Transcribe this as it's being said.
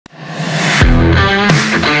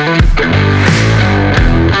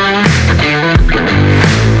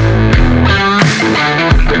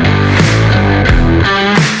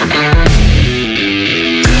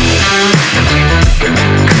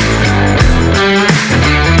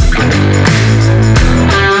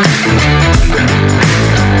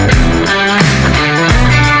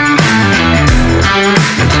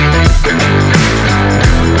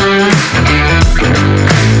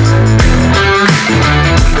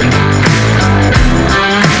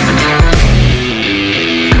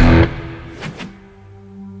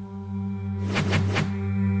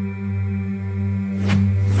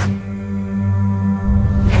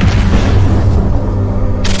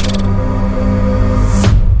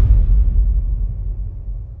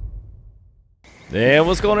And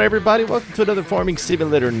what's going on, everybody? Welcome to another Farming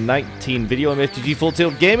Simulator 19 video. I'm FTG Full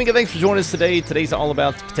Tilt Gaming, and thanks for joining us today. Today's all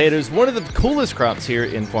about the potatoes, one of the coolest crops here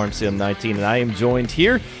in Farm Sim 19, and I am joined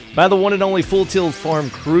here by the one and only Full Tilt Farm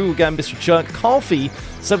crew. We got Mr. Chuck Coffee,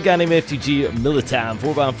 some guy named FTG Militime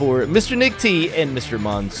 4x4, Mr. Nick T, and Mr.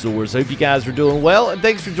 Mansours. Hope you guys are doing well, and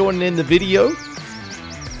thanks for joining in the video.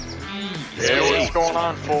 Yeah, what's going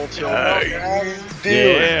on, Full Tilt?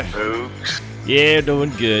 Yeah, folks. Yeah,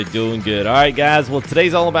 doing good, doing good. All right, guys, well,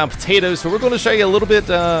 today's all about potatoes, so we're going to show you a little bit,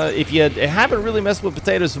 if you haven't really messed with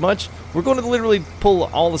potatoes much, we're going to literally pull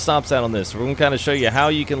all the stops out on this. We're going to kind of show you how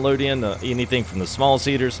you can load in anything from the small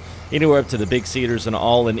seeders, anywhere up to the big seeders, and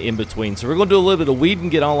all in between. So we're going to do a little bit of weeding,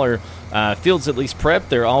 get all our fields at least prepped.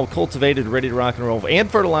 They're all cultivated, ready to rock and roll, and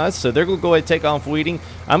fertilized, so they're going to go ahead and take off weeding.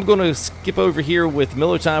 I'm going to skip over here with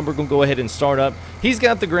Miller Time. We're going to go ahead and start up. He's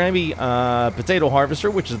got the Grammy potato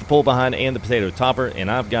harvester, which is the pull behind and the potato topper,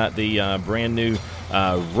 and I've got the brand new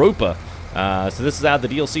Ropa. So this is out of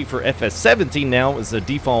the DLC for FS19 now. It's a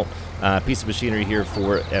default piece of machinery here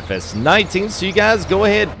for FS19. So you guys go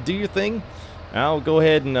ahead, do your thing. I'll go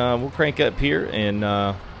ahead and we'll crank up here, and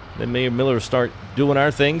then me and Miller will start doing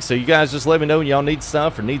our thing. So you guys just let me know when y'all need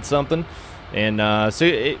stuff or need something. And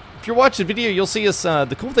if you're watching the video, you'll see us.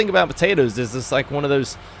 The cool thing about potatoes is it's like one of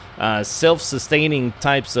those self-sustaining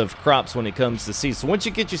types of crops when it comes to seeds. So once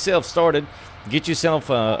you get yourself started, get yourself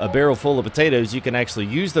a barrel full of potatoes, you can actually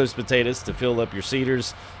use those potatoes to fill up your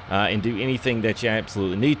seeders and do anything that you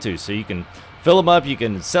absolutely need to. So you can fill them up, you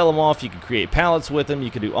can sell them off, you can create pallets with them,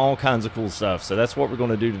 you can do all kinds of cool stuff. So that's what we're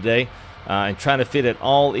going to do today, and trying to fit it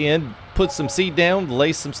all in, put some seed down,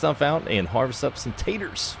 lay some stuff out, and harvest up some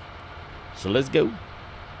taters. So let's go.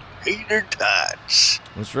 Tater tots.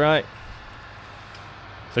 That's right.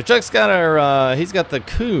 So Chuck's got our, he's got the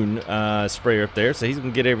Coon sprayer up there, so he's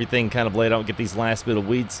going to get everything kind of laid out, get these last bit of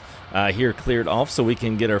weeds here cleared off so we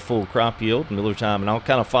can get our full crop yield in Miller Time, and I'll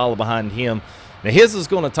kind of follow behind him. Now his is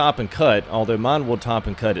going to top and cut, although mine will top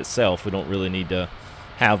and cut itself. We don't really need to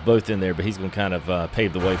have both in there, but he's going to kind of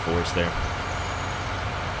pave the way for us there.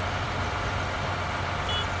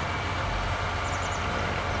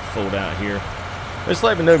 Fold out here. Just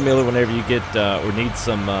let me know, Miller, whenever you get or need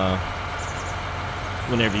some...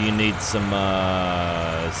 whenever you need some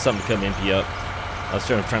something to come empty up. I was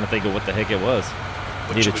trying to think of what the heck it was.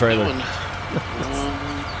 What Need a trailer.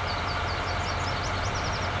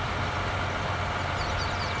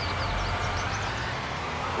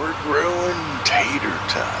 We're growing tater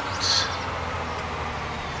tots.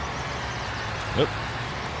 Oop.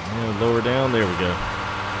 Yeah, lower down. There we go.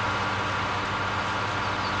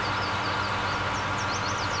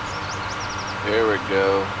 There we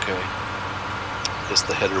go. Okay. Guess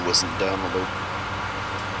the header wasn't down a little.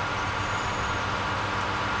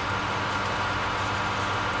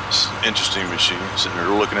 It's an interesting machine. Sitting there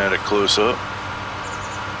looking at it close up.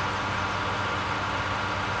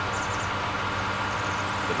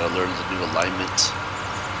 But I learned the new alignment.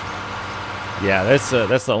 Yeah,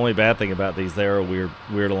 that's the only bad thing about these. They are weird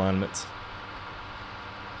alignments.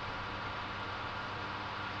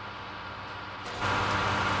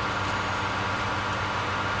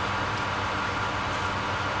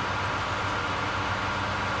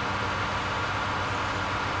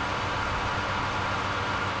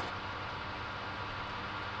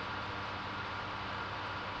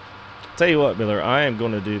 Tell you what, Miller, I am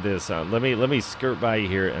going to do this. Let me skirt by you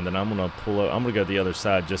here, and then I'm going to pull up. I'm going to go to the other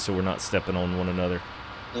side just so we're not stepping on one another.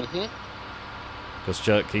 Because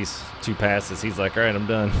Chuck, he's 2 passes. He's like, all right, I'm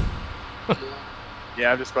done.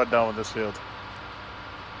 Yeah, I'm just about done with this field.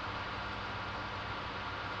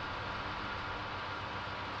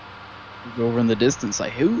 Go over in the distance,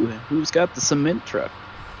 like who's got the cement truck?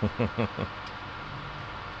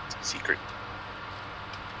 Secret.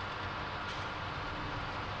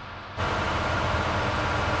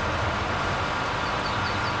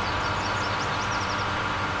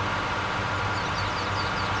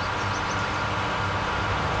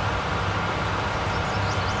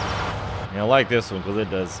 I like this one because it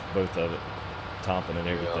does both of it, topping and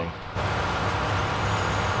everything.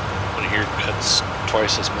 But here it cuts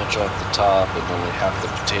twice as much off the top and only half the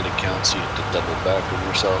potato count, so you have to double back on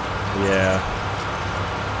yourself. Yeah.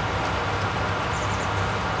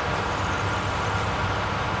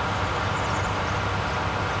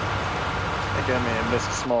 I think I may have missed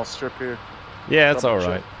a small strip here. Yeah, it's all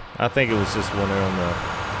right. I think it was just one there on the,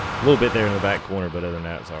 a little bit there in the back corner, but other than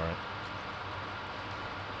that, it's all right.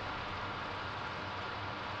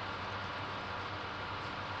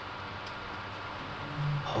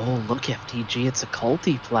 Oh, look, FTG, it's a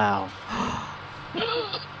culty plow.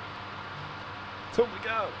 So we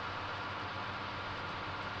go.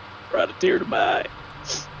 Right a tear to buy.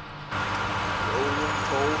 Rolling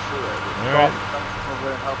toll forever. All right. Over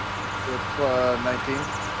and up with 19.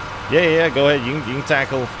 Yeah, go ahead. You can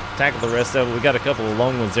tackle the rest of it. We got a couple of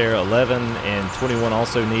long ones there. 11 and 21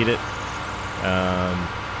 also need it.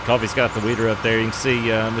 Coffee's got the weeder up there. You can see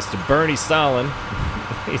Mr. Bernie Stalin.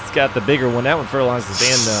 He's got the bigger one. That one fertilizes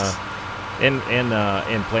and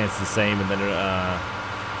plants the same. And then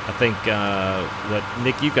I think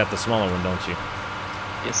Nick, you got the smaller one, don't you?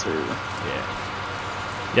 Yes, sir.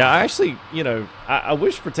 Yeah. I actually, I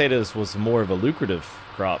wish potatoes was more of a lucrative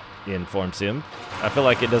crop in Farm Sim. I feel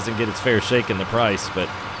like it doesn't get its fair shake in the price, but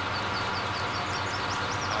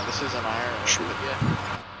This isn't Ireland, but yeah.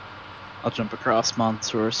 I'll jump across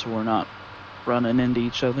Monsoor so we're not running into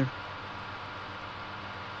each other.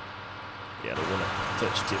 yeah, don't want to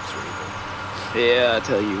touch tips or anything. Yeah, I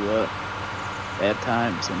tell you what. Bad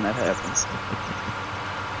times when that happens.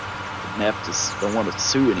 Don't want to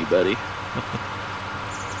sue anybody.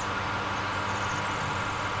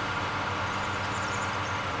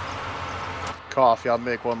 Coffee, I'll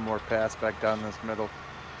make one more pass back down this middle.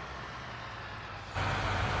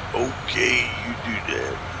 Okay, you do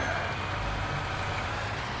that.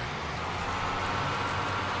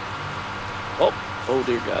 Oh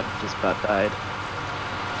dear God, just about died.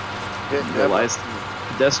 Didn't Realized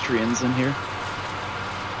pedestrians in here.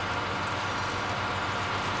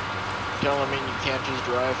 Telling me you can't just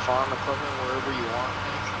drive farm equipment wherever you want,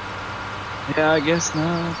 Nick? Yeah, I guess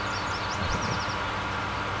not.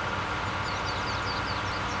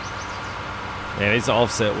 Man, these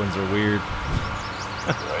offset ones are weird.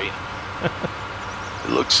 Right.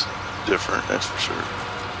 It looks different, that's for sure.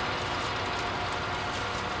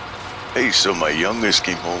 Hey, so my youngest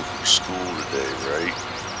came home from school today, right?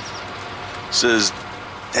 Says,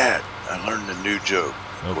 Dad, I learned a new joke.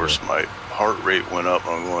 Of course, my heart rate went up.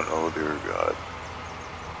 I'm going, oh, dear God.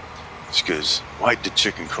 She goes, why'd the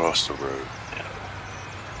chicken cross the road?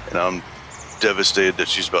 And I'm devastated that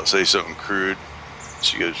she's about to say something crude.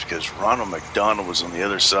 She goes, because Ronald McDonald was on the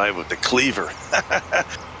other side with the cleaver.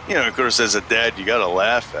 Of course, as a dad, you got to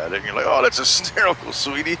laugh at it. And you're like, oh, that's hysterical,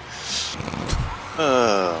 sweetie.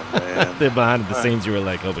 Oh, man. Then behind the scenes, you were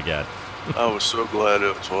like, oh, my God. I was so glad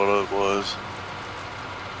it was what it was.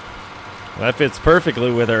 Well, that fits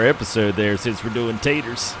perfectly with our episode there, since we're doing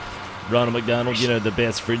taters. Ronald McDonald, the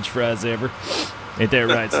best French fries ever. Ain't that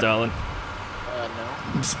right, Stalin? No. I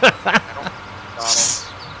don't. McDonald's.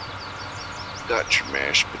 Got your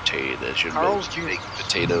mashed potatoes, your Carl's baked Jr.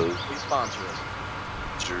 potatoes, Please sponsor us.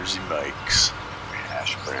 Jersey Mike's.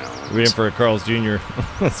 hash browns. We're in for a Carl's Jr.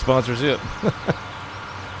 sponsorship.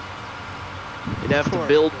 You'd have to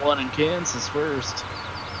build one in Kansas first.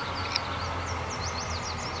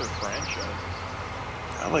 It's a franchise.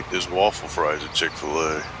 I like those waffle fries at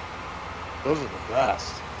Chick-fil-A. Those are the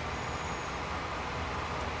best.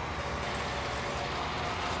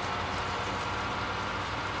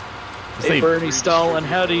 Hey, Bernie Stalin,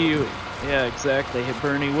 how do you... Yeah, exactly. Hey,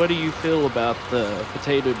 Bernie, what do you feel about the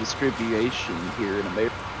potato distribution here in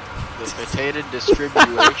America? The potato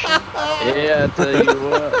distribution? Yeah, I tell you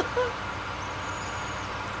what.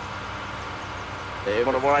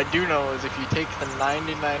 But what I do know is if you take the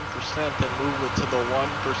 99% and move it to the 1%,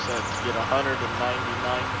 you get 199%.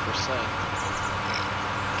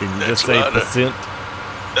 Can you That's just say a lot of- percent?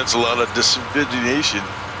 That's a lot of disambiguation.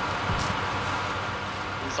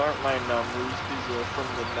 These aren't my numbers, these are from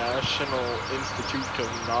the National Institute of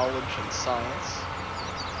Knowledge and Science.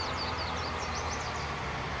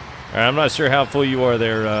 All right, I'm not sure how full you are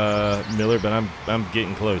there, Miller, but I'm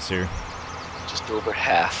getting close here. Just over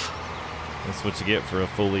half. That's what you get for a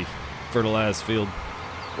fully fertilized field.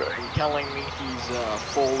 Are you telling me he's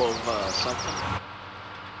full of something?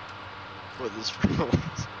 With his fertilizer?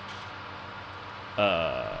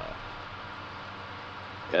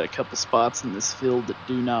 Got a couple spots in this field that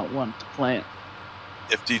do not want to plant.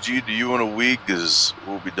 FTG, do you want a week? Because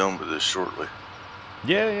we'll be done with this shortly.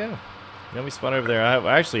 Yeah. Let me spot over there.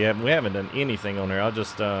 We haven't done anything on there. I'll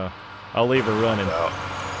just, I'll leave her running. All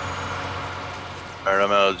right,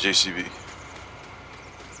 I'm out of JCB.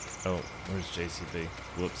 Oh, where's JCB?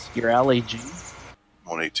 Whoops. Your alley, G.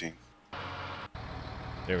 118.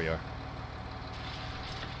 There we are.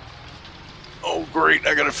 Oh, great.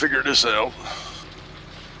 I got to figure this out.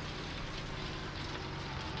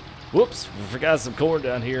 Whoops, we forgot some corn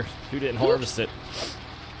down here. Who didn't harvest it?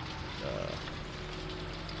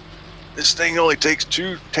 This thing only takes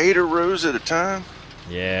 2 tater rows at a time.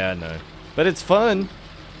 Yeah, I know. But it's fun.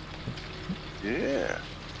 Yeah.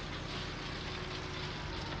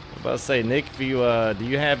 I was about to say, Nick, if you, do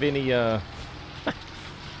you have any,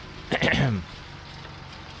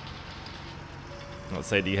 Let's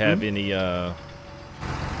say, do you have any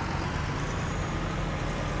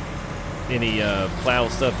plow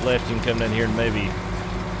stuff left? You can come down here and maybe...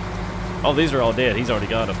 Oh, these are all dead. He's already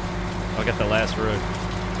got them. I got the last row.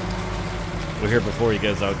 We're here before he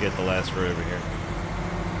goes. I'll get the last row over here.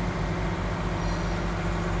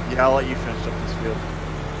 Yeah, I'll let you finish up this field.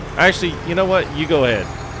 Actually, you know what? You go ahead.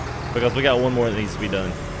 Because we got one more that needs to be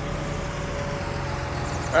done.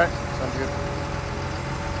 Alright, sounds good.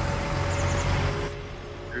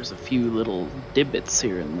 There's a few little divots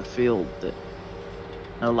here in the field that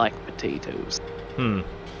I like potatoes. Hmm.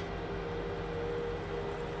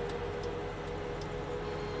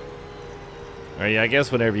 Alright, yeah, I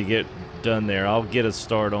guess whenever you get done there, I'll get a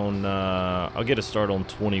start on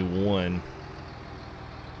 21.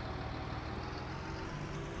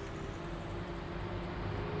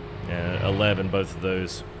 Yeah, 11, both of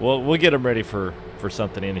those. Well, we'll get them ready for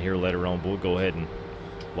something in here later on, but we'll go ahead and,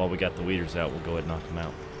 while we got the weeders out, we'll go ahead and knock them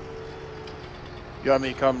out. You want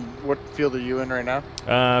me to come? What field are you in right now?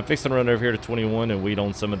 Fixing to run over here to 21 and weed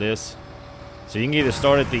on some of this. So you can either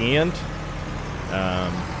start at the end,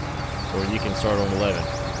 or you can start on 11,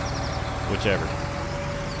 whichever.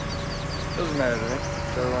 Doesn't matter to me.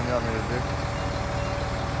 Whichever one you want me to do.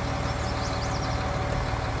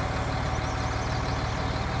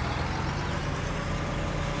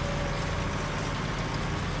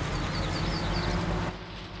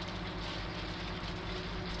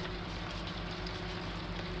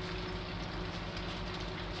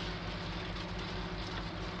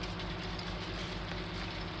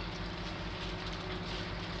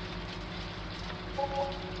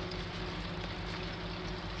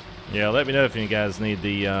 Yeah, let me know if you guys need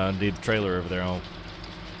the trailer over there. I'll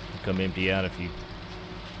come empty out if you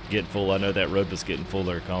get full. I know that road was getting full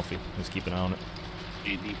there of coffee. Just keep an eye on it.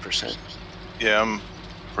 80%. Yeah, I'm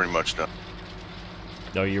pretty much done.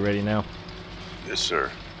 Oh, you ready now? Yes, sir.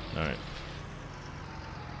 All right.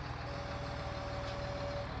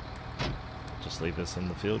 Just leave this in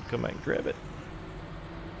the field. Come back and grab it.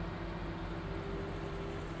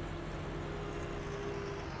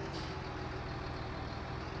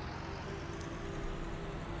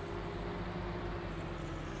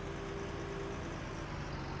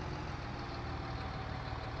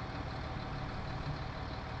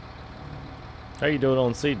 How you doing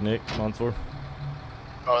on seed, Nick? Monsoor?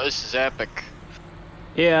 Oh, this is epic.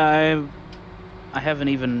 Yeah, I haven't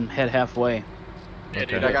even had halfway. Yeah, Okay.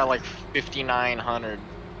 dude, I got like 5,900.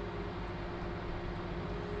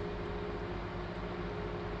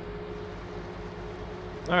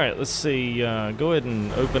 All right, let's see. Go ahead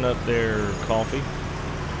and open up their coffee.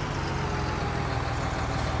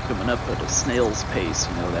 Coming up at a snail's pace,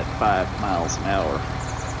 you know, that 5 miles an hour.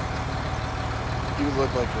 You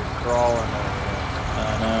look like you're crawling over there. I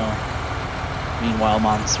know. Meanwhile,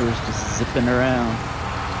 Monster's just zipping around.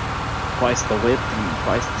 Twice the width and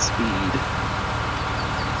twice the speed.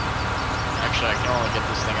 Actually, I can only get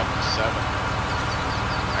this thing up to 7. I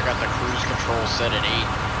got the cruise control set at 8.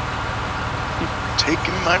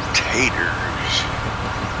 Taking my taters.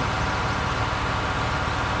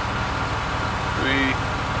 3,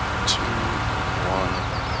 2, 1.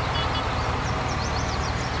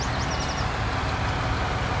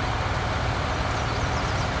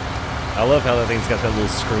 I love how that thing's got that little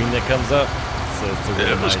screen that comes up. So it's a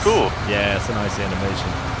really It was nice, cool. Yeah, it's a nice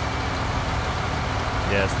animation.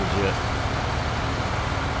 Yeah, it's legit.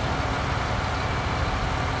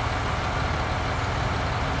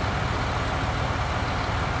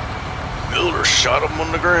 Miller shot him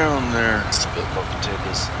on the ground there. Spit more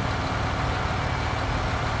potatoes.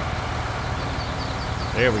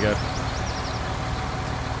 There we go.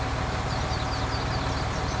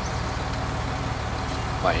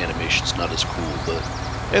 My animation's not as cool, but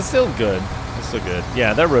It's still good. It's still good.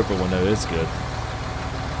 Yeah, that roper one though is good.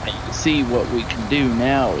 And you can see what we can do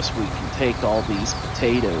now is we can take all these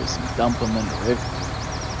potatoes and dump them in the river.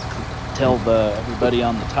 Tell everybody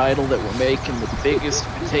on the title that we're making the biggest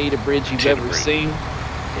potato bridge you've ever seen.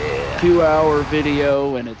 yeah. 2-hour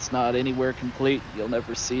video, and it's not anywhere complete. You'll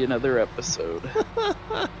never see another episode.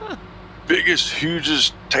 Biggest,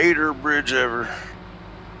 hugest tater bridge ever.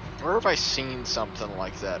 Where have I seen something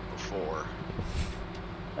like that before?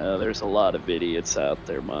 There's a lot of idiots out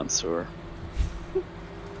there, Mansoor.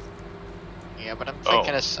 Yeah, but I'm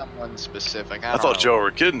thinking of someone specific. I thought y'all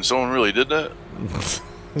were kidding. Someone really did that?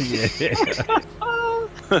 Yeah.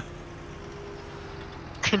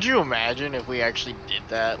 Could you imagine if we actually did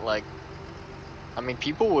that? Like, I mean,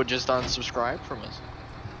 people would just unsubscribe from us.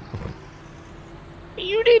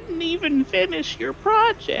 You didn't even finish your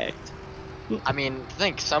project. I mean,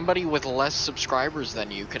 think, somebody with less subscribers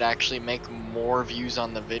than you could actually make more views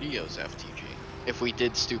on the videos, FTG. if we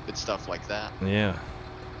did stupid stuff like that. Yeah.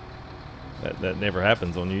 That never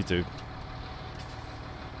happens on YouTube.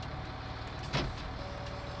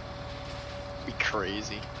 Be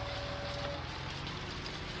crazy.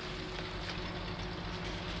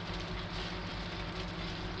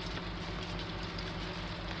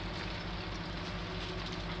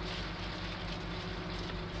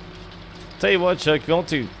 Tell you what, Chuck, if you want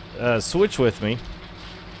to switch with me,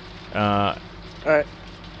 All right.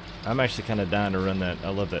 I'm actually kind of dying to run that. I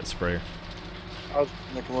love that sprayer. I'll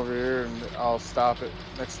make them over here and I'll stop it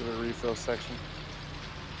next to the refill section.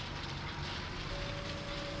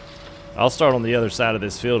 I'll start on the other side of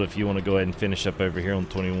this field if you want to go ahead and finish up over here on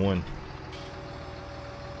 21.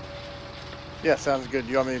 Yeah, sounds good.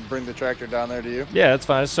 You want me to bring the tractor down there to you? Yeah, that's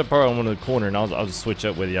fine. It's probably on one of the corner, and I'll just switch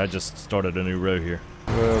up with you. I just started a new row here.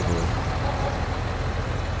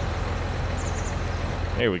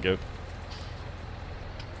 There we go.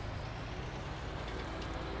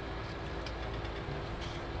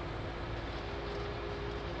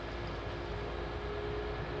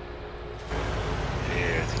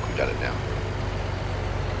 Yeah, I think we got it now.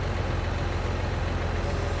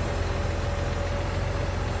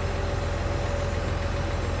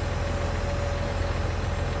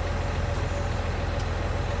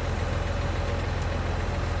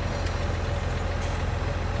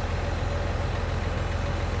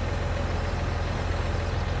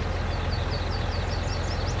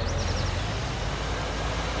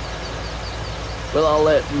 Well, I'll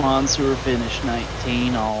let Monsoor finish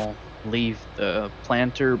 19. I'll leave the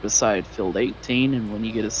planter beside field 18, and when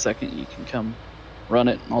you get a second, you can come run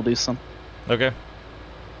it, and I'll do some. Okay.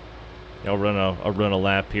 I'll run a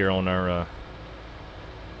lap here on our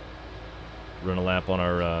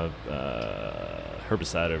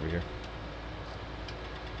herbicide over here.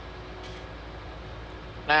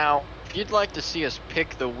 Now, if you'd like to see us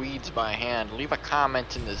pick the weeds by hand, leave a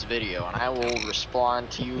comment in this video, and I will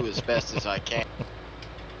respond to you as best as I can.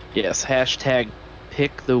 Yes, hashtag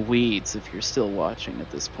pick the weeds if you're still watching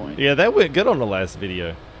at this point. Yeah, that went good on the last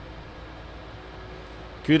video.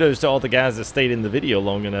 Kudos to all the guys that stayed in the video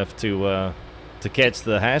long enough to catch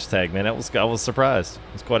the hashtag, man. I was surprised.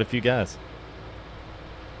 There's quite a few guys.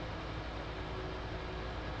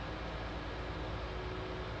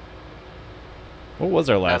 What was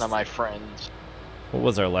our last? None of my friends. What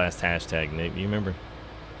was our last hashtag, Nate? You remember?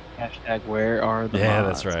 Hashtag where are the Yeah,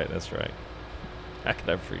 mods? that's right. That's right. How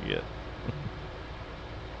could I forget?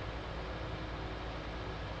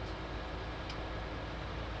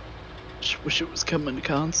 Wish it was coming to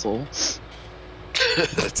console.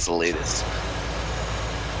 That's the latest.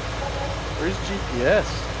 Where's GPS?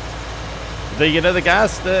 The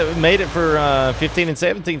guys that made it for 15 and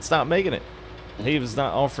 17 stopped making it. He was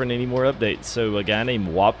not offering any more updates. So a guy named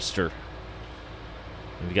Wobster.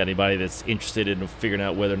 If you got anybody that's interested in figuring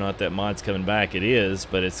out whether or not that mod's coming back, it is,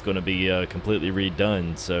 but it's going to be completely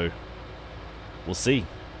redone. So we'll see.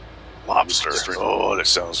 Lobster. Oh, that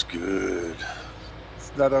sounds good.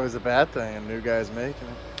 It's not always a bad thing. A new guy's making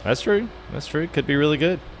it. That's true. That's true. Could be really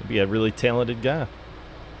good. Could be a really talented guy.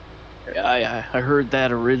 Yeah, I heard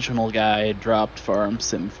that original guy dropped Farm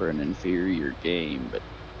Sim for an inferior game, but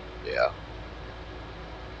Yeah.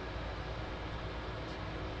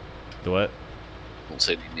 The what? Won't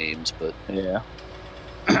say any names, but yeah.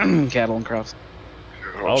 Cattle and crops.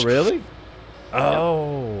 Oh, really?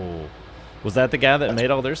 Oh. Was that the guy that made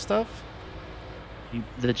all their stuff?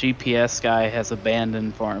 The GPS guy has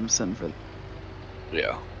abandoned Farm Sim for.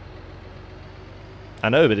 Yeah. I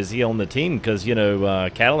know, but is he on the team? Because, you know,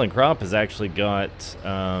 Cattle and Crop has actually got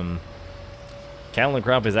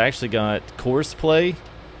course play,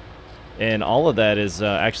 and all of that is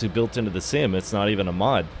actually built into the sim. It's not even a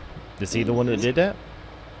mod. Is he the one that did that?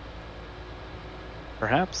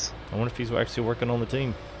 Perhaps. I wonder if he's actually working on the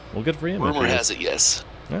team. Well, good for him. Rumor has it, yes.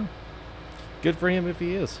 Yeah. Good for him if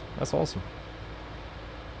he is. That's awesome.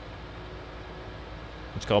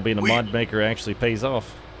 It's called being a mod maker actually pays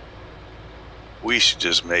off. We should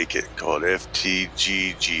just make it called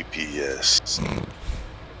FTG GPS.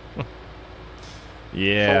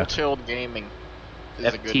 Yeah. Full Tilt Gaming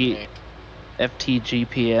is a good name.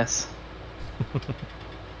 FTGPS.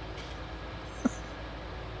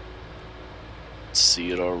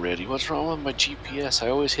 See it already. What's wrong with my GPS? I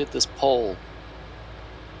always hit this pole.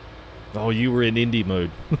 Oh, you were in indie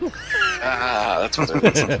mode. That's what it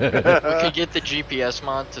is. We could get the GPS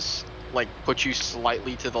mod to like put you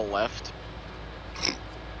slightly to the left.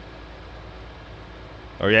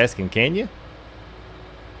 Are you asking, can you?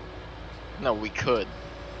 No, we could.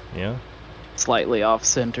 Yeah. Slightly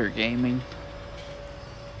off-center gaming.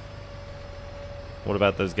 What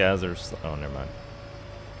about those guys that are... Oh, never mind.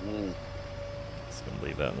 Just gonna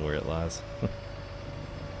leave that where it lies.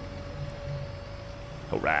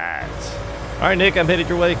 Alright. Alright, Nick, I'm headed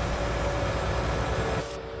your way.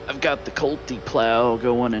 I've got the Colty plow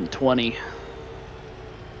going in 20.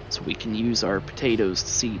 So we can use our potatoes to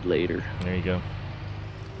seed later. There you go.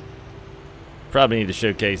 Probably need to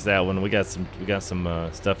showcase that one. We got some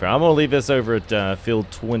stuff here. I'm gonna leave this over at field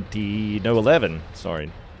 11.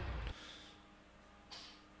 Sorry.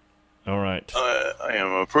 All right. I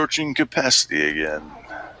am approaching capacity again.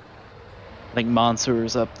 I think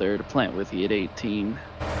Monsoor's up there to plant with you at 18.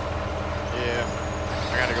 Yeah.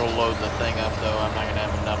 I gotta go load the thing up though. I'm not gonna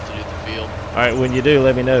have enough to do the field. All right, when you do,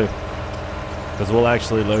 let me know, because we'll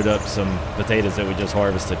actually load up some potatoes that we just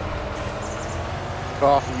harvested.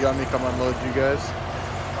 Coffee, you want me to come unload you guys?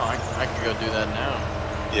 Oh, I can go do that now.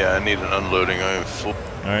 Yeah, I need an unloading. I am full.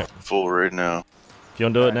 All right. Full right now. If you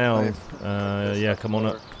want to do it now, yeah, come on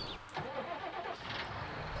up.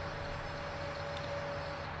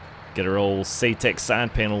 Get our old Satex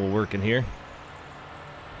side panel working here.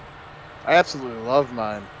 I absolutely love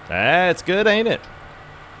mine. That's good, ain't it?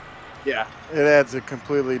 Yeah. It adds a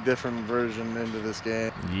completely different version into this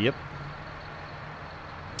game. Yep.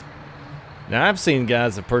 Now, I've seen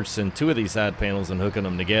guys that purchasing 2 of these side panels and hooking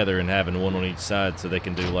them together and having one on each side so they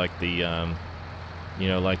can do like the, you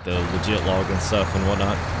know, like the legit logging stuff and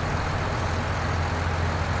whatnot.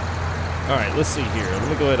 All right, let's see here. Let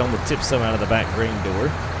me go ahead and tip some out of the back grain door.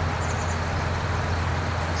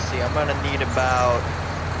 Let's see, I'm gonna need about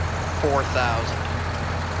 4,000.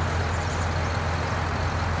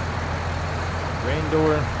 Grain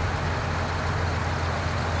door.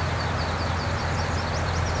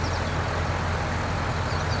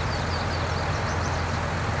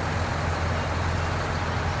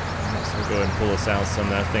 So we'll go ahead and pull us out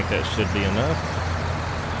some. I think that should be enough.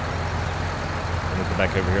 We'll go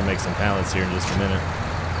back over here and make some pallets here in just a minute.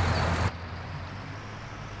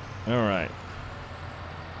 All right.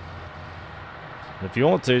 If you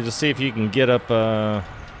want to, just see if you can get up. I'll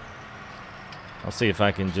see if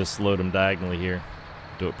I can just load them diagonally here.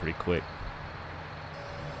 Do it pretty quick.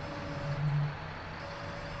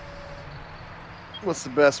 What's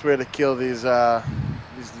the best way to kill these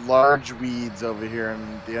large weeds over here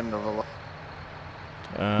in the end of a?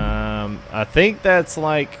 I think that's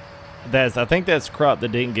like I think that's crop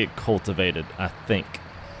that didn't get cultivated. I think.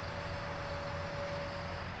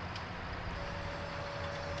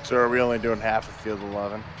 So are we only doing half of field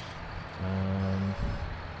 11?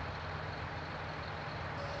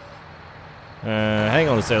 Hang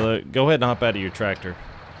on a second. Look, go ahead and hop out of your tractor.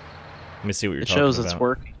 Let me see what you're talking about. It shows it's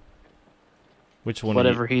working. Which one?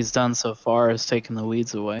 Whatever he's done so far is taking the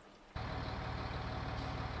weeds away.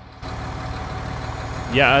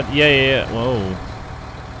 Yeah. Whoa.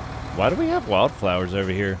 Why do we have wildflowers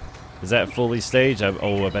over here? Is that fully staged? I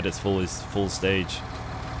bet it's full stage.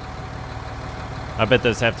 I bet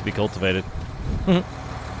those have to be cultivated.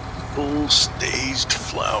 Full staged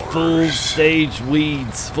flowers. Full staged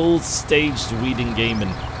weeds. Full staged weeding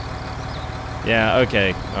gaming. Yeah.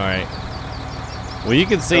 Okay. All right. Well, you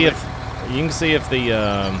can see if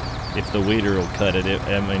the weeder will cut it.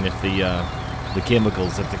 I mean, if the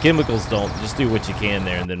chemicals. If the chemicals don't, just do what you can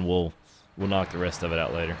there, and then we'll knock the rest of it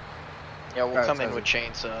out later. Yeah, we'll come in with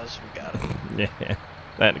chainsaws. We got it. Yeah,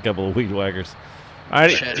 that and a couple of weed whackers. All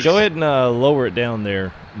right, go ahead and lower it down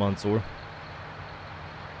there, Mansoor,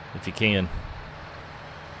 if you can.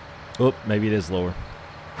 Oh, maybe it is lower.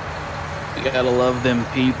 You gotta love them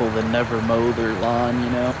people that never mow their lawn, you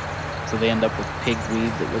know? So they end up with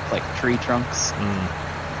pigweed that look like tree trunks.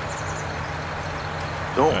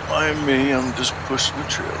 Don't mind me, I'm just pushing the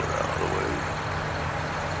trailer out of the way.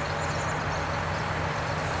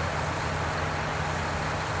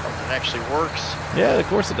 Something actually works. Yeah, of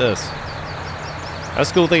course it does. That's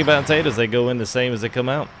the cool thing about potatoes, they go in the same as they come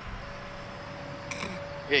out.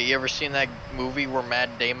 Yeah, you ever seen that movie where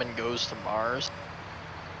Matt Damon goes to Mars?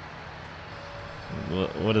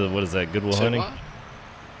 What is that, Good Will Say Hunting? what?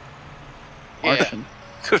 Yeah.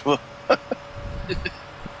 Good one.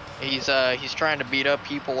 He's trying to beat up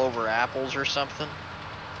people over apples or something.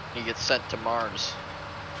 He gets sent to Mars.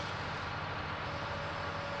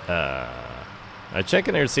 I check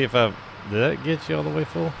in there to see if did that get you all the way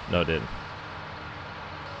full? No, it didn't.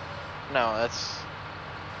 No, that's...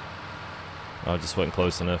 Oh, it just wasn't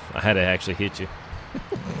close enough. I had to actually hit you.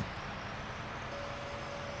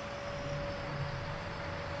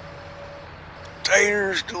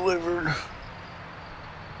 Taters delivered.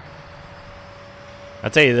 I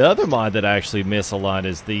tell you, the other mod that I actually miss a lot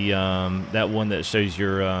is the that one that shows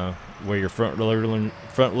your where your front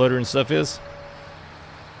loader and stuff is.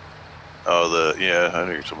 Oh, yeah, I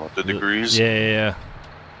know you're talking about the degrees. Yeah.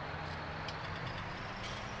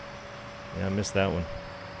 Yeah, I missed that one.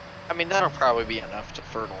 I mean, that'll probably be enough to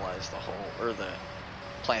fertilize the whole, or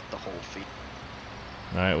plant the whole field.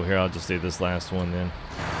 All right, well here I'll just do this last one then.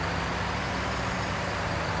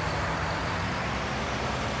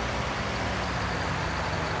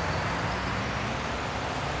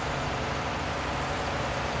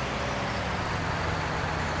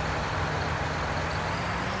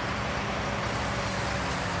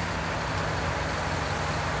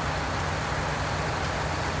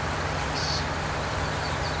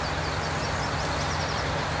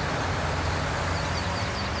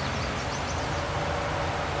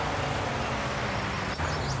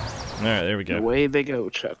 All right, there we go. Away they go,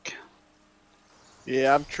 Chuck.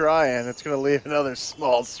 Yeah, I'm trying. It's going to leave another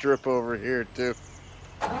small strip over here, too.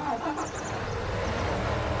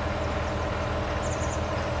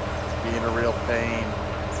 Being a real pain.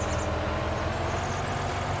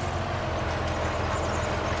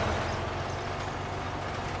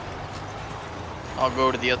 I'll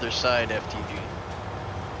go to the other side, FTG.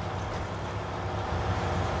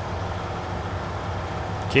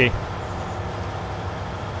 Okay.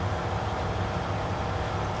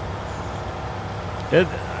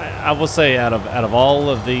 I will say, out of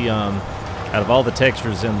all the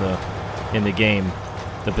textures in the game,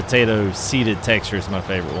 the potato seeded texture is my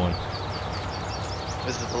favorite one.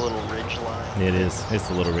 Is it the little ridge line? It is. It's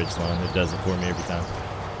the little ridge line. It does it for me every time.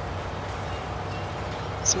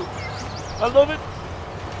 So, I love it.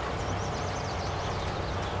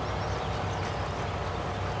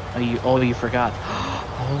 you forgot.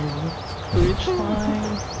 Oh, ridge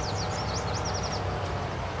line.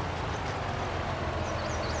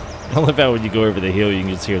 I love how when you go over the hill, you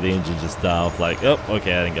can just hear the engine just die off. Like, oh,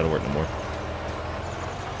 okay, I didn't got to work no more.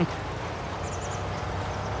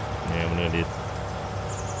 Yeah, I'm gonna need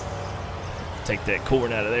take that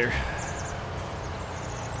corn out of there.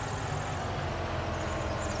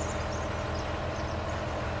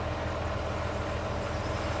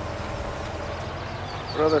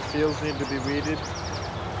 What other fields need to be weeded?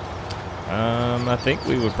 I think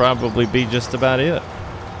we would probably be just about it.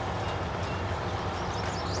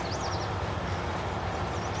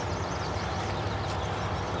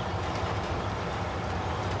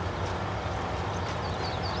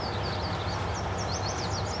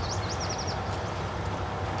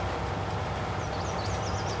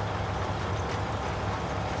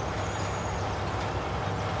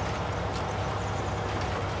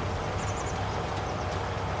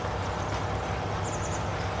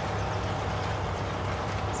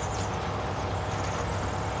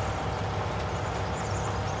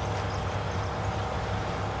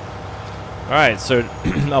 All right, so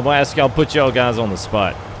I'm gonna ask y'all, put y'all guys on the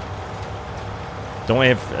spot. Don't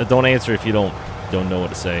answer if you don't know what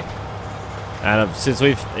to say. And since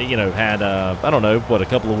we've had I don't know what, a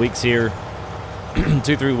couple of weeks here,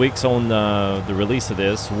 2-3 weeks on the release of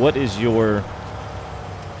this, what is your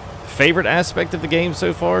favorite aspect of the game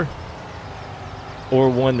so far, or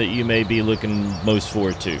one that you may be looking most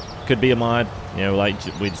forward to? Could be a mod, like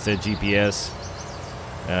we said, GPS,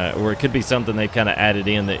 or it could be something they've kind of added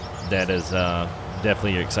in that is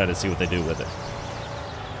definitely you're excited to see what they do with it.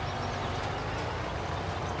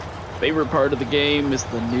 Favorite part of the game is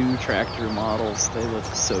the new tractor models. They look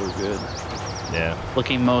so good. Yeah.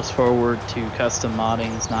 Looking most forward to custom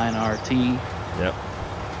modding's 9RT. Yep.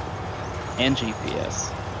 And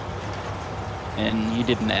GPS. And you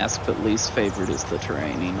didn't ask, but least favorite is the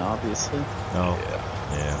training, obviously. Oh.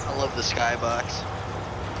 Yeah. I love the skybox.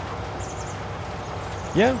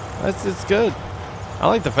 Yeah, it's good. I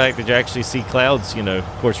like the fact that you actually see clouds. Of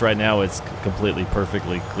course, right now it's completely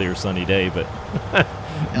perfectly clear, sunny day, but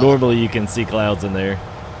normally you can see clouds in there.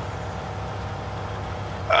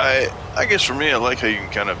 I guess for me, I like how you can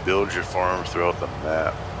kind of build your farm throughout the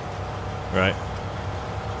map. Right.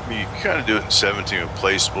 I mean, you can kind of do it in 17 with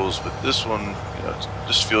placeables, but this one, it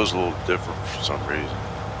just feels a little different for some reason.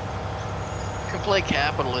 You can play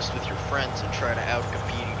capitalist with your friends and try to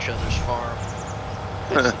outcompete each other's farm.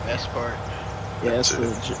 That's the best part. Yeah, it's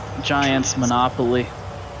the Giants Monopoly.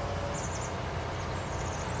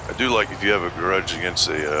 I do like if you have a grudge against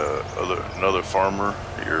another farmer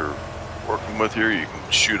you're working with here, you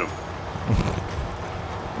can shoot them.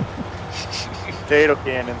 Potato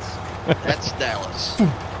cannons. That's Dallas.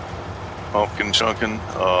 Pumpkin chunking.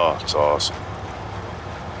 Oh, it's awesome.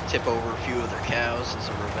 Tip over a few of their cows as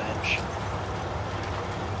a revenge.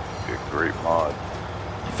 Be a great mod.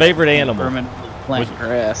 Favorite animal? Permanently plant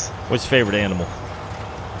grass. What's your favorite animal?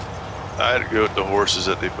 I had to go with the horses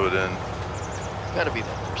that they put in. It's gotta be the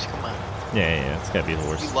horse, come on. Yeah, it's gotta be the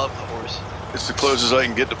horse. You love the horse. It's the closest I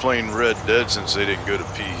can get to playing Red Dead since they didn't go to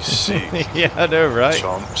PC. Yeah, I know, right?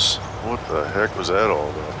 Chumps. What the heck was that all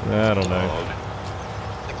about? I don't know.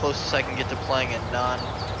 The closest I can get to playing a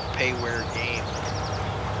non-payware game.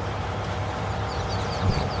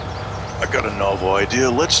 I got a novel idea.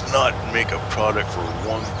 Let's not make a product for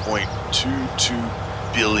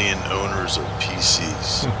 1.22 billion owners of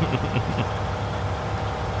PCs.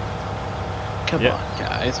 Come on,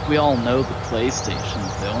 guys. We all know the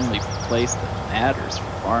PlayStation's the only place that matters for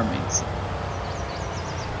farming.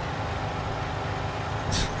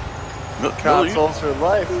 Consoles for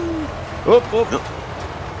life. Whoop, whoop. I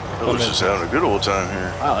was just having a good old time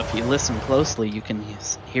here. Wow, if you listen closely, you can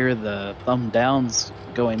hear the thumb downs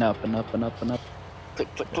going up and up and up and up. Click,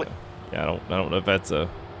 click, click. Yeah, I don't know if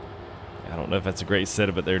that's a great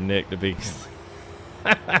setup at there, Nick, to be.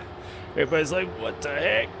 Everybody's like, what the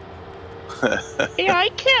heck? Hey, I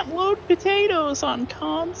can't load potatoes on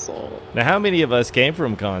console. Now, how many of us came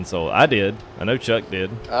from console? I did. I know Chuck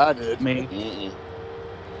did. I did. Me.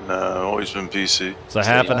 No, I've always been PC. So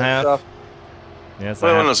half and half. Yeah,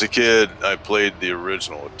 Well, when I was a kid, I played the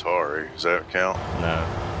original Atari. Does that count? No.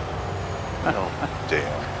 No.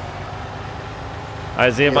 Damn.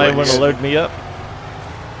 Does anybody want to load me up?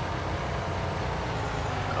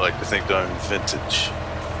 I like to think that I'm vintage.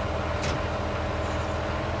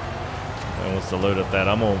 Who wants to load up that?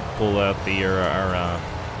 I'm gonna pull out the our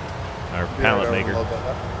pallet maker.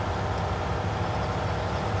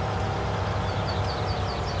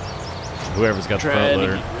 Whoever's got the front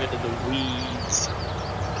loader. Get rid of the weeds. I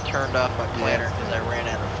turned off my planter because I ran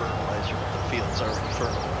out of fertilizer, but the field's already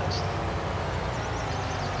fertilized.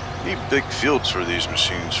 Need big fields for these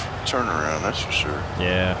machines for turnaround, that's for sure.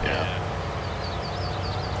 Yeah.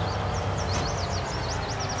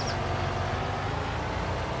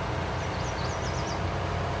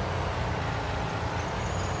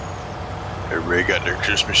 Everybody got their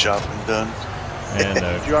Christmas shopping done? And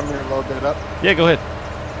Do you want me to load that up? yeah, go ahead.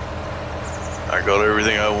 I got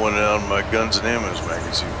everything I wanted out of my Guns and Ammo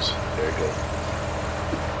magazines. There you go.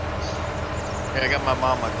 Yeah, I got my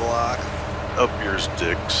mom a Glock. Up yours,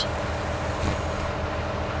 dicks.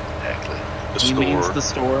 Exactly. The He store. means the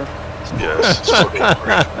store. Yes.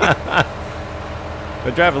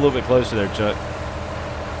 But drive a little bit closer there, Chuck.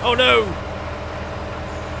 Oh no!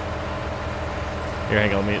 Here,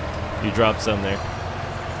 hang on, mate. You dropped some there.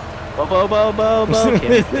 Bo bo bo bo bo.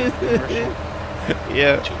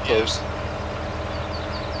 Yeah. Too close.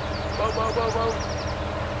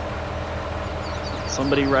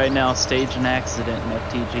 Somebody right now stage an accident and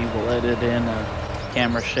FTG will edit in a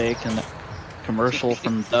camera shake and a commercial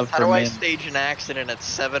from Dove How do I stage an accident at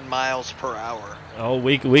 7 miles per hour? Oh,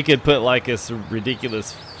 we could put like this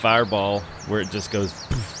ridiculous fireball where it just goes.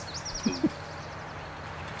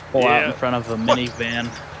 Pull out in front of a minivan.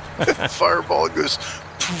 Fireball goes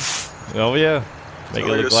poof. Oh yeah. Make it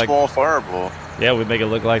Like look a like small fireball. yeah, we make it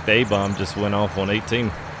look like the A-bomb just went off on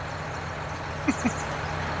 18.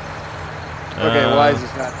 Okay, why is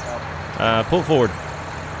this not helping? Pull forward.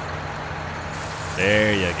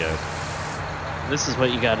 There you go. This is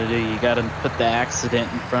what you got to do. You got to put the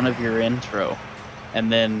accident in front of your intro,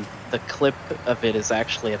 and then the clip of it is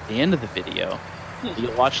actually at the end of the video.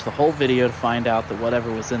 You watch the whole video to find out that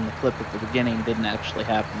whatever was in the clip at the beginning didn't actually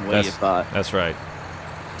happen the way you thought. That's right.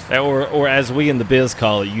 Or as we in the biz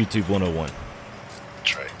call it, YouTube 101.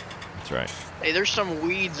 That's right. That's right. Hey, there's some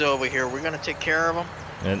weeds over here. We're gonna take care of them.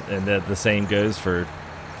 And that the same goes for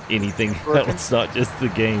anything else, not just the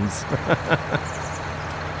games.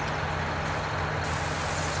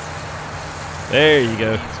 There you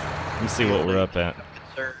go. Let me see what we're up at.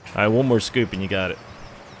 All right, one more scoop and you got it.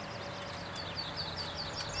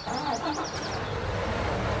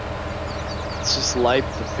 Let's just light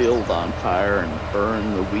the field on fire and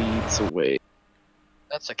burn the weeds away.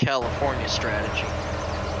 That's a California strategy.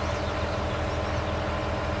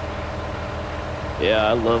 Yeah,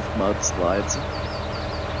 I love mudslides.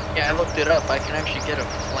 Yeah, I looked it up. I can actually get a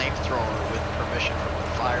flamethrower with permission from the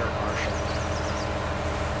fire marshal.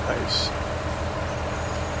 Nice.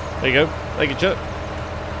 There you go. Thank you, Chuck.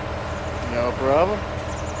 No problem.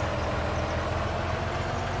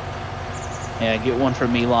 Yeah, get one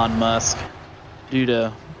from Elon Musk. Due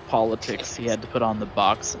to politics, he had to put on the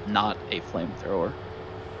box not a flamethrower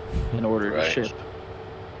in order to Right. ship.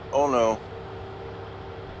 Oh no.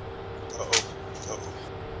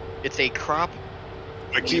 It's a crop.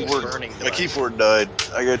 My Weed keyboard burning my device. keyboard died.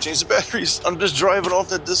 I gotta change the batteries. I'm just driving off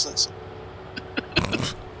the distance.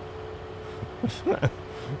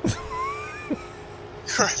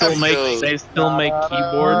 They still make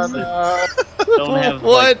keyboards that don't have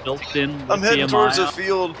What? like built-in I'm heading lithium towards ion. a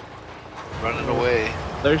field. Running away.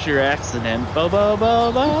 There's your accident. Bo bo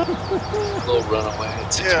bo bo. Little runaway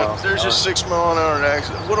at 6 Yeah, miles there's an a hour. 6 mile an hour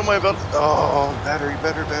accident. What am I about? Oh, battery.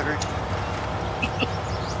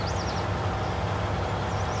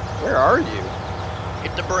 Where are you?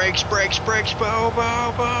 Hit the brakes, bo,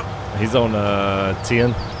 bo, bo. He's on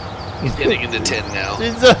 10. He's getting into 10 now.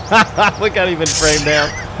 Look at him in frame now.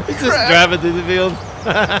 He's just driving through the field.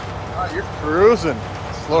 Oh, you're cruising.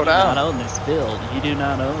 Slow You do not down. own this build. You do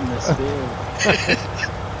not own this build.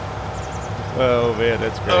 Oh man,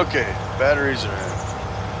 that's great. Okay, batteries are in.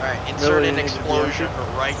 Alright, insert an Really? explosion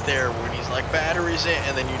right there when he's like, batteries in,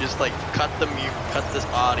 and then you just like cut the mute, cut this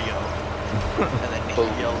audio, and then he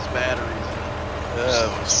yells batteries in.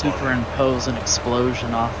 That was funny. Superimpose an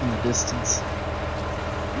explosion off in the distance.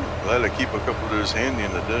 Glad I keep a couple of those handy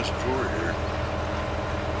in the desk drawer here.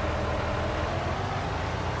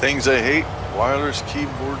 Things I hate: wireless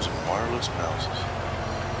keyboards and wireless mouses.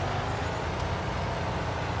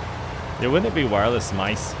 Yeah, wouldn't it be wireless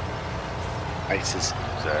mice? ISIS.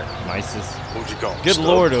 Exactly. Mices. What would you call them? Good Stubbs?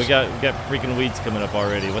 lord, we got freaking weeds coming up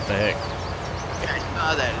already. What the heck? I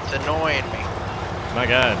saw that, it's annoying me. My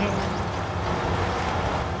God.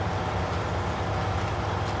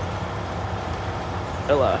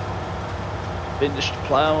 Well, I finished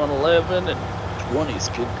plowing 11 and 20's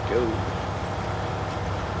good to go.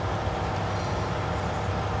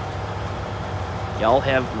 Y'all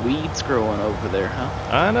have weeds growing over there, huh?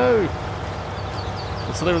 I know.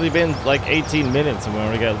 It's literally been like 18 minutes and we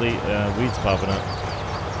already got weeds popping up.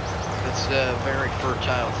 It's a very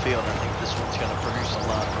fertile field. I think this one's going to produce a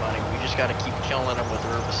lot of money. We just got to keep killing them with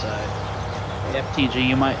herbicide. FTG,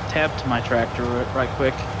 you might tap to my tractor right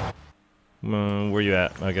quick. Where you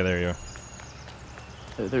at? Okay, there you are.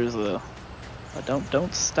 There's a...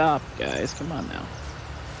 Don't stop, guys. Come on now.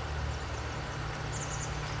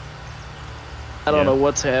 I don't know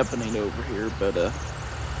what's happening over here, but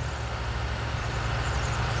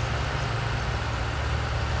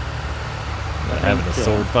Having a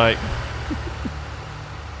sword fight.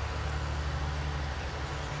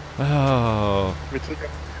 Oh.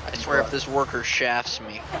 I swear if this worker shafts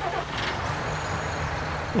me.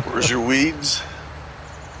 Where's your weeds?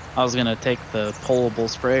 I was gonna take the pullable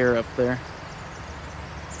sprayer up there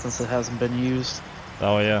since it hasn't been used.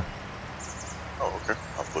 Oh yeah. Oh, okay.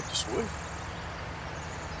 I'll put this away.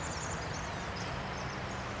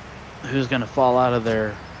 Who's gonna fall out of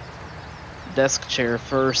their desk chair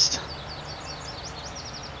first?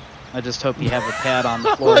 I just hope you have a pad on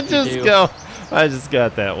the floor. I just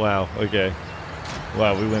got that. Wow. Okay.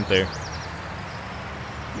 Wow, we went there.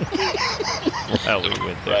 Wow, we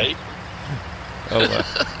went there. Right? Oh wow.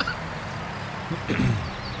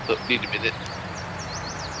 Look, need a minute.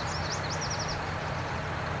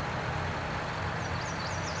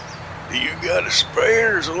 Do you got a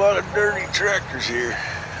sprayer? There's a lot of dirty tractors here.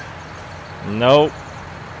 Nope.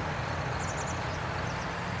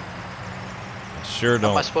 Sure How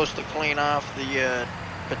am I don't. supposed to clean off the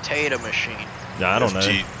potato machine? I don't know.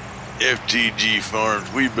 FTG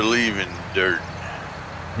Farms, we believe in dirt.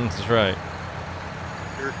 That's right.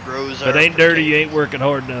 Dirt grows If it ain't dirty, you ain't working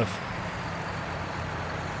hard enough.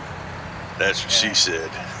 That's what she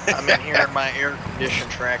said. I'm in here in my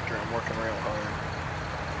air-conditioned tractor. I'm working real hard.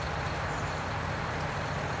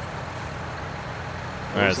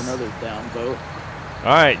 There's Alright. another down boat.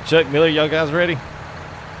 Alright, Chuck Miller, y'all guys ready?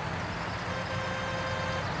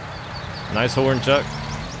 Nice horn, Chuck.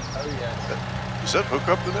 Oh, yeah. Does that hook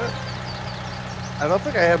up to that? I don't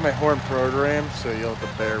think I have my horn programmed, so you'll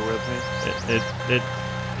have to bear with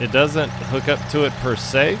me. It doesn't hook up to it per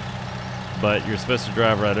se, but you're supposed to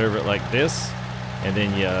drive right over it like this, and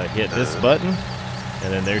then you hit this button,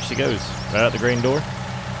 and then there she goes, right out the green door.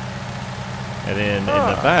 And then in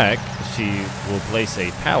the back, she will place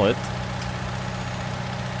a pallet.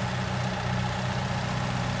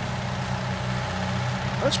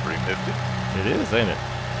 That's pretty nifty. It is, ain't it?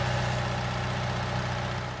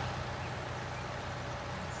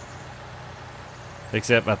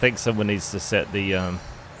 Except I think someone needs to set the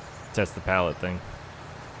test the pallet thing.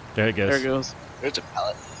 There it goes. There it goes. There's a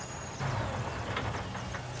pallet.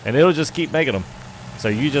 And it'll just keep making them. So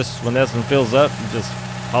you just, when this one fills up, you just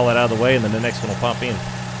haul it out of the way, and then the next one will pop in.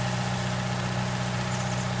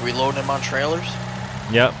 Are we loading them on trailers?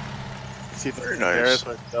 Yep. See if I Very can nice. embarrass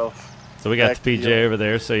myself. So we got Back the to PJ you. over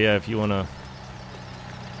there. So yeah, if you want to.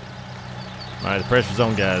 All right, the pressure's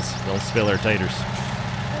on, guys. Don't spill our taters.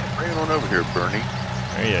 Bring it on over here, Bernie.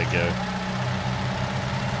 There you go.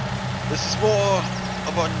 This is more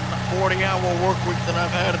of a 40-hour work week than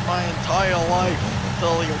I've had in my entire life, I'll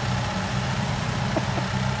tell you.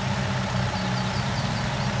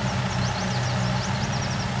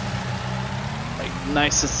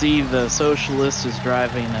 Nice to see the socialist is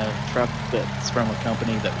driving a truck that's from a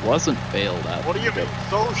company that wasn't bailed out. What do you mean,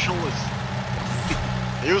 socialist?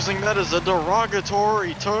 Using that as a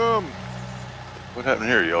derogatory term. What happened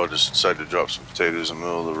here? Y'all just decided to drop some potatoes in the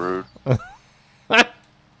middle of the road?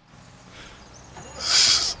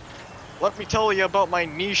 Let me tell you about my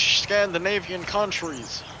niche Scandinavian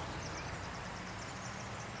countries.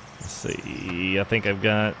 Let's see. I think I've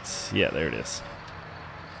got. Yeah, there it is.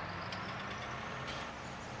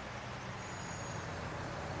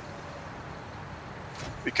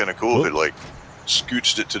 Be kind of cool if it like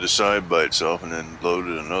scooched it to the side by itself and then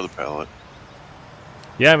loaded another pallet.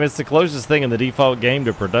 Yeah, I mean, it's the closest thing in the default game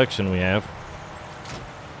to production we have.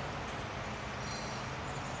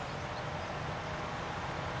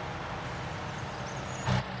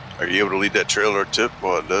 Are you able to lead that trailer tip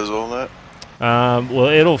while it does all that? Well,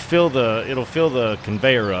 it'll fill the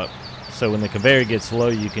conveyor up. So when the conveyor gets low,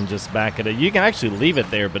 you can just back it up. You can actually leave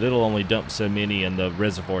it there, but it'll only dump so many in the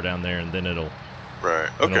reservoir down there, and then it'll.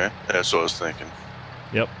 Right. Okay. That's what I was thinking.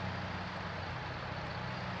 Yep.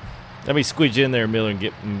 Let me squeeze you in there, Miller, and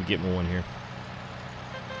get me one here.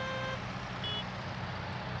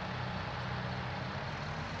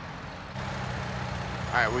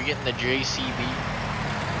 All right, we getting the JCB.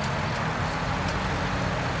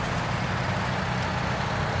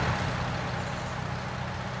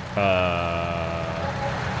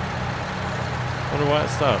 Wonder why it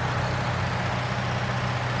stopped.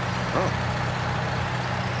 Oh.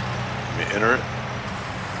 Let me enter it.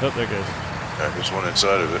 Oh, there it goes. I just went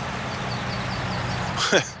inside of it.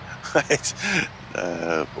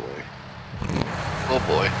 Oh boy. Oh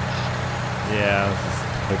boy. Yeah, I was just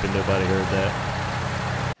hoping nobody heard that.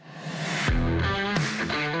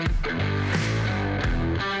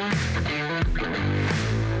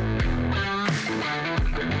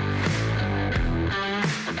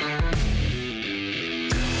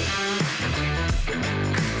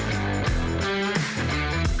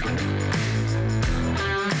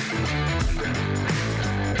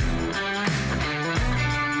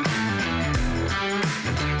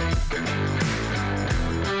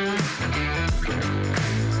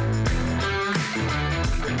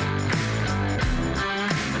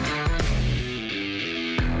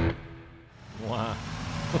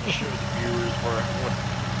 Show the viewers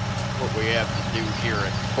what we have to do here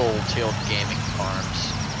at Full Tilt Gaming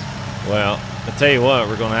Farms. Well, I tell you what,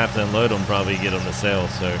 we're gonna have to unload them, probably get them to sell.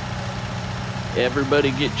 So everybody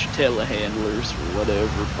get your telehandlers or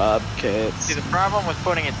whatever, bobcats. See, the problem with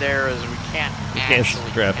putting it there is we can't actually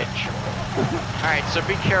strap it. Alright, so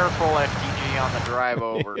be careful, FTG, on the drive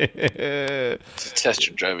over. Test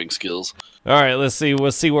your driving skills. All right, let's see.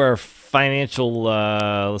 We'll see where our financial.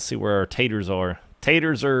 Let's see where our taters are.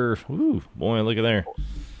 Taters are. Ooh, boy, look at there.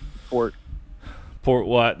 Port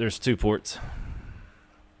what? There's 2 ports.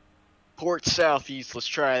 Port Southeast, let's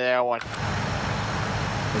try that one.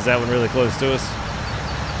 Is that one really close to us?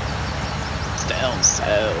 It's down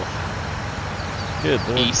south. Good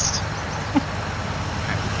Lord. East.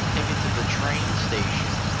 Take it to the train station.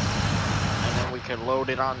 And then we can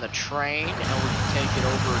load it on the train, and then we can take it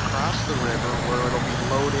over across the river where it'll be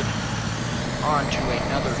loaded onto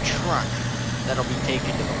another truck that'll be taken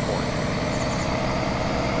to the port.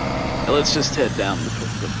 Now let's just head down to the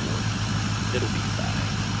port. It'll be fine.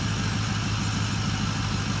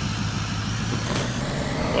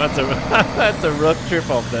 Well, that's a rough trip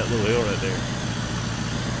off that little hill right there.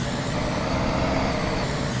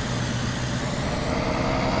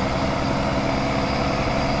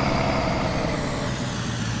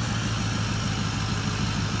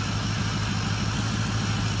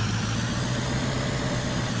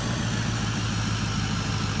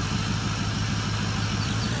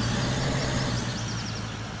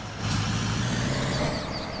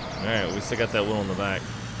 Alright, we still got that one on the back.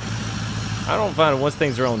 I don't find once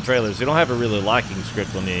things are on trailers, you don't have a really locking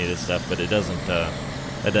script on any of this stuff, but it doesn't, that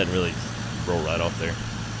doesn't really roll right off there.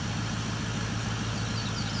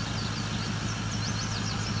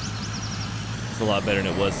 It's a lot better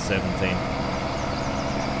than it was 17.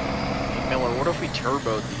 Hey Miller, what if we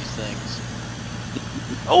turboed these things?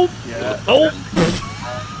 Oh! Yeah. Oh!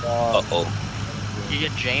 Uh-oh. You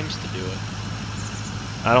get James to do it.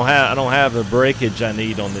 I don't have the breakage I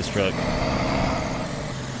need on this truck.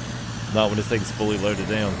 Not when this thing's fully loaded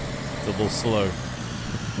down. It's a little slow. I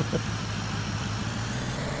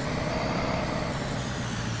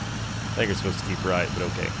think you're supposed to keep right, but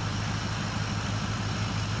okay.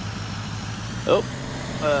 Oh.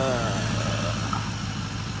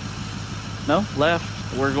 No, left.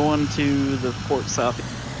 We're going to the port south.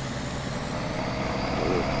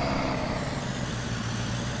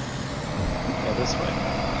 Yeah, this way.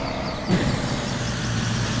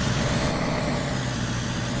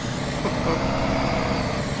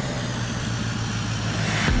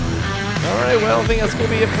 right, well, I think that's going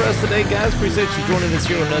to be it for us today, guys. Appreciate you joining us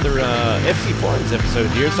here on another FT Farms episode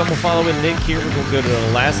here. So I'm going to follow in Nick here. We're going to go to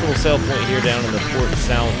the last little sell point here down in the port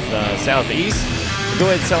southeast. We'll go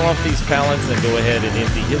ahead and sell off these pallets and go ahead and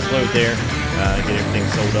empty his load there. Get everything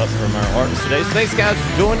sold up from our artists today. So thanks, guys,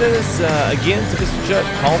 for joining us again to Mr. Chuck,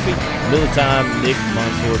 Coffee, Miller Time, Nick,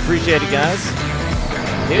 Monsoor. Appreciate it, guys.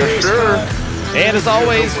 Yes, sir. And as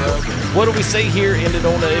always, what do we say here? Ended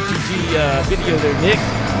on the FTG video there, Nick.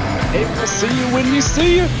 Hey, we'll see you when you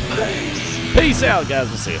see you. Peace out, guys.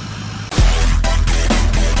 We'll see you.